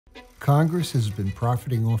Congress has been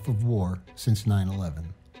profiting off of war since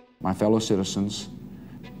 9/11. My fellow citizens,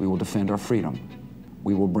 we will defend our freedom.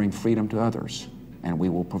 We will bring freedom to others, and we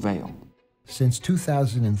will prevail. Since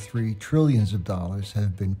 2003, trillions of dollars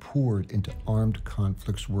have been poured into armed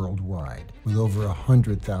conflicts worldwide, with over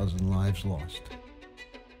 100,000 lives lost.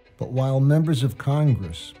 But while members of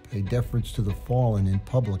Congress pay deference to the fallen in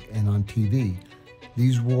public and on TV,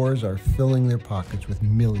 these wars are filling their pockets with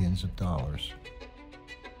millions of dollars.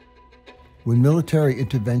 When military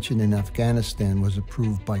intervention in Afghanistan was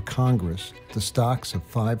approved by Congress, the stocks of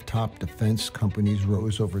 5 top defense companies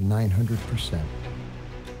rose over 900%.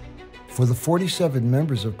 For the 47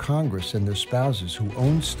 members of Congress and their spouses who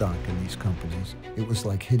owned stock in these companies, it was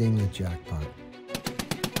like hitting the jackpot.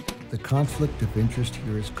 The conflict of interest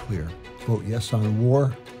here is clear. Vote yes on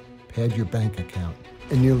war, pad your bank account.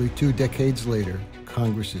 And nearly 2 decades later,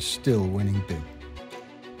 Congress is still winning big.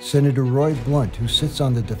 Senator Roy Blunt, who sits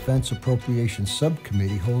on the Defense Appropriations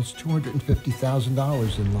Subcommittee, holds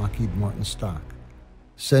 $250,000 in Lockheed Martin stock.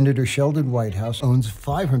 Senator Sheldon Whitehouse owns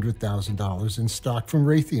 $500,000 in stock from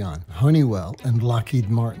Raytheon, Honeywell, and Lockheed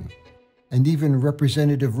Martin. And even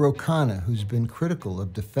Representative Ro Khanna, who's been critical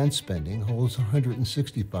of defense spending, holds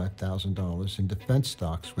 $165,000 in defense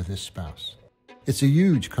stocks with his spouse. It's a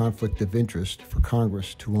huge conflict of interest for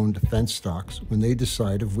Congress to own defense stocks when they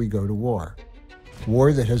decide if we go to war.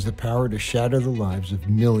 War that has the power to shatter the lives of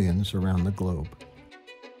millions around the globe.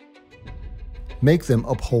 Make them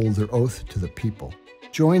uphold their oath to the people.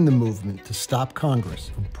 Join the movement to stop Congress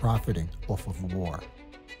from profiting off of war.